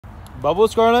Bubble,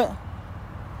 Scarlett?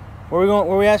 Where we going?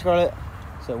 Where we at, Scarlett?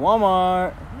 It's at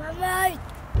Walmart.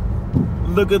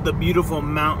 Look at the beautiful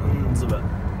mountains of it.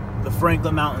 The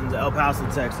Franklin Mountains, El Paso,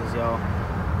 Texas, y'all.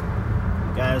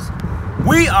 Guys,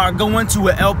 we are going to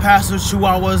an El Paso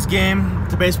Chihuahuas game.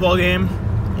 It's a baseball game.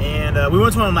 And we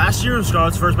went to one last year. It was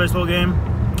Scarlett's first baseball game.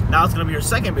 Now it's going to be her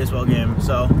second baseball game.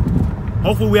 So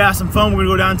hopefully we have some fun. We're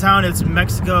going to go downtown. It's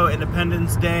Mexico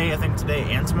Independence Day, I think today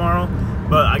and tomorrow.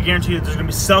 But I guarantee you there's going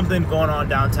to be something going on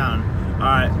downtown. All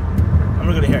right, I'm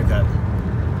going to get a haircut.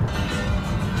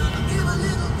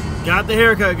 Got the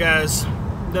haircut, guys.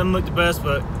 Doesn't look the best,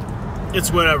 but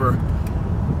it's whatever.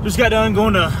 Just got done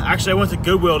going to, actually I went to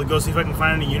Goodwill to go see if I can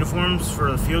find any uniforms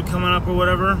for the field coming up or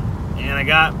whatever. And I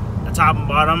got a top and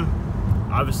bottom.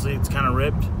 Obviously it's kind of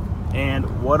ripped. And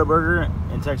Whataburger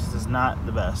in Texas is not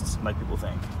the best, like people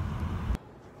think.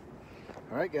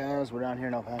 All right, guys, we're down here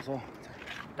in El Paso,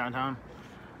 downtown.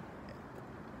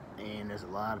 And there's a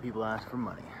lot of people asking for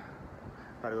money.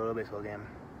 About to go to a baseball game.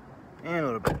 And a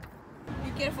little bit.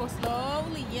 Be careful,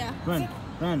 slowly, yeah. Run,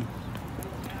 run.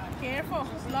 Careful,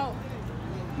 slow.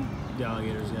 The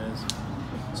alligators, guys.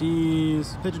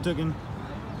 Jeez, picture taken.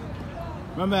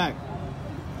 Run back.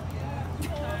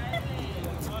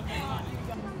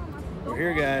 We're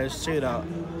here, guys. Check it out.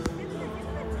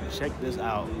 Check this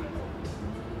out.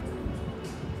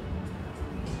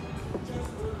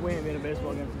 We ain't been in a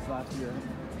baseball game since last year.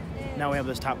 Now we have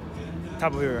this top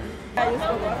over here.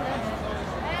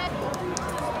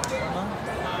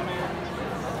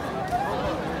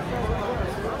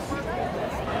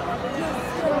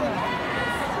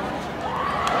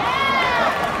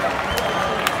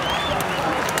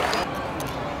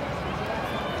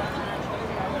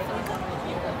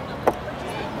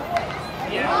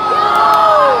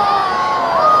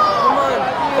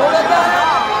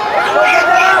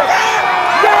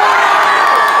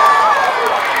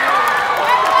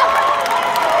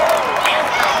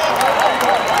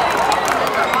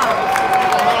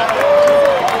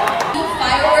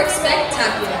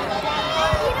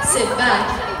 Sit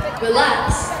back,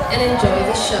 relax, and enjoy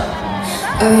the show.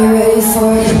 Are you ready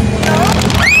for it?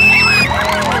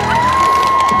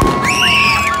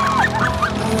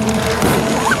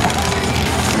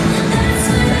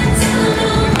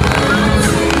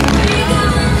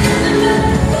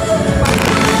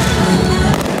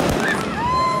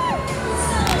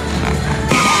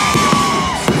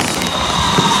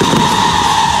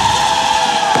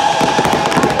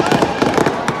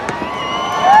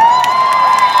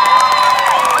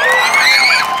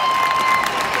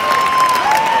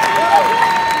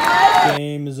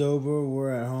 Game is over.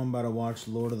 We're at home about to watch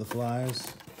Lord of the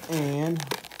Flies. And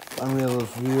I'm gonna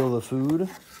reveal the food.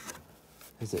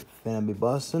 Is it finna be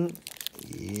bussin'?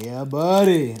 Yeah,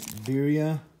 buddy.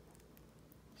 Birria.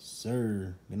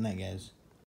 Sir. Good night, guys.